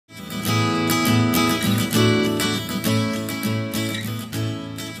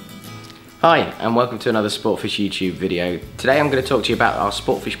Hi and welcome to another Sportfish YouTube video. Today I'm going to talk to you about our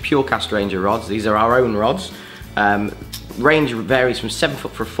Sportfish PureCast range of rods. These are our own rods. Range varies from 7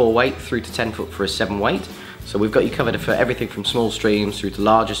 foot for a 4 weight through to 10 foot for a 7 weight. So we've got you covered for everything from small streams through to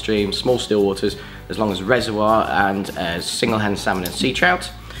larger streams, small still waters, as long as reservoir and single hand salmon and sea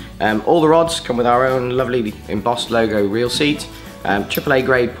trout. All the rods come with our own lovely embossed logo reel seat, AAA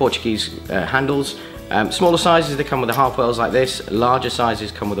grade Portuguese handles. Smaller sizes, they come with the half wells like this. Larger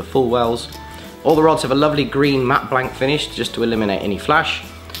sizes come with the full wells. All the rods have a lovely green matte blank finish just to eliminate any flash.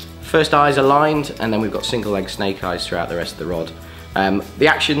 First eyes are lined, and then we've got single leg snake eyes throughout the rest of the rod. The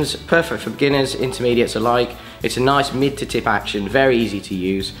action's perfect for beginners, intermediates alike. It's a nice mid to tip action, very easy to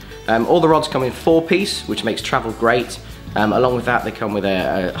use. All the rods come in 4-piece, which makes travel great. Along with that, they come with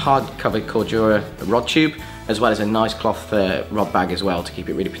a hard covered Cordura rod tube, as well as a nice cloth rod bag as well to keep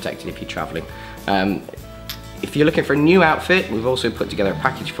it really protected if you're traveling. If you're looking for a new outfit, we've also put together a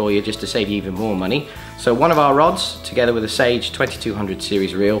package for you just to save you even more money. So one of our rods, together with a Sage 2200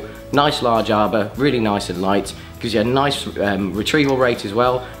 series reel, nice large arbor, really nice and light, gives you a nice retrieval rate as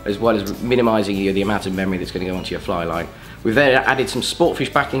well as minimising the amount of memory that's going to go onto your fly line. We've then added some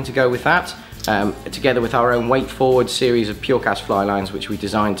Sportfish backing to go with that, together with our own weight forward series of PureCast fly lines, which we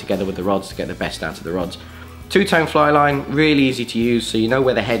designed together with the rods to get the best out of the rods. Two-tone fly line, really easy to use, so you know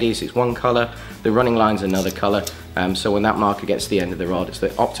where the head is, it's one colour, the running line's another colour, so when that marker gets to the end of the rod, it's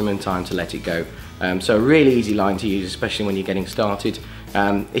the optimum time to let it go. So a really easy line to use, especially when you're getting started.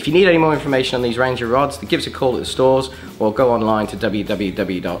 If you need any more information on these range of rods, give us a call at the stores or go online to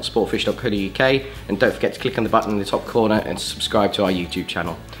www.sportfish.co.uk, and don't forget to click on the button in the top corner and subscribe to our YouTube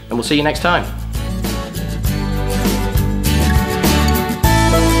channel. And we'll see you next time.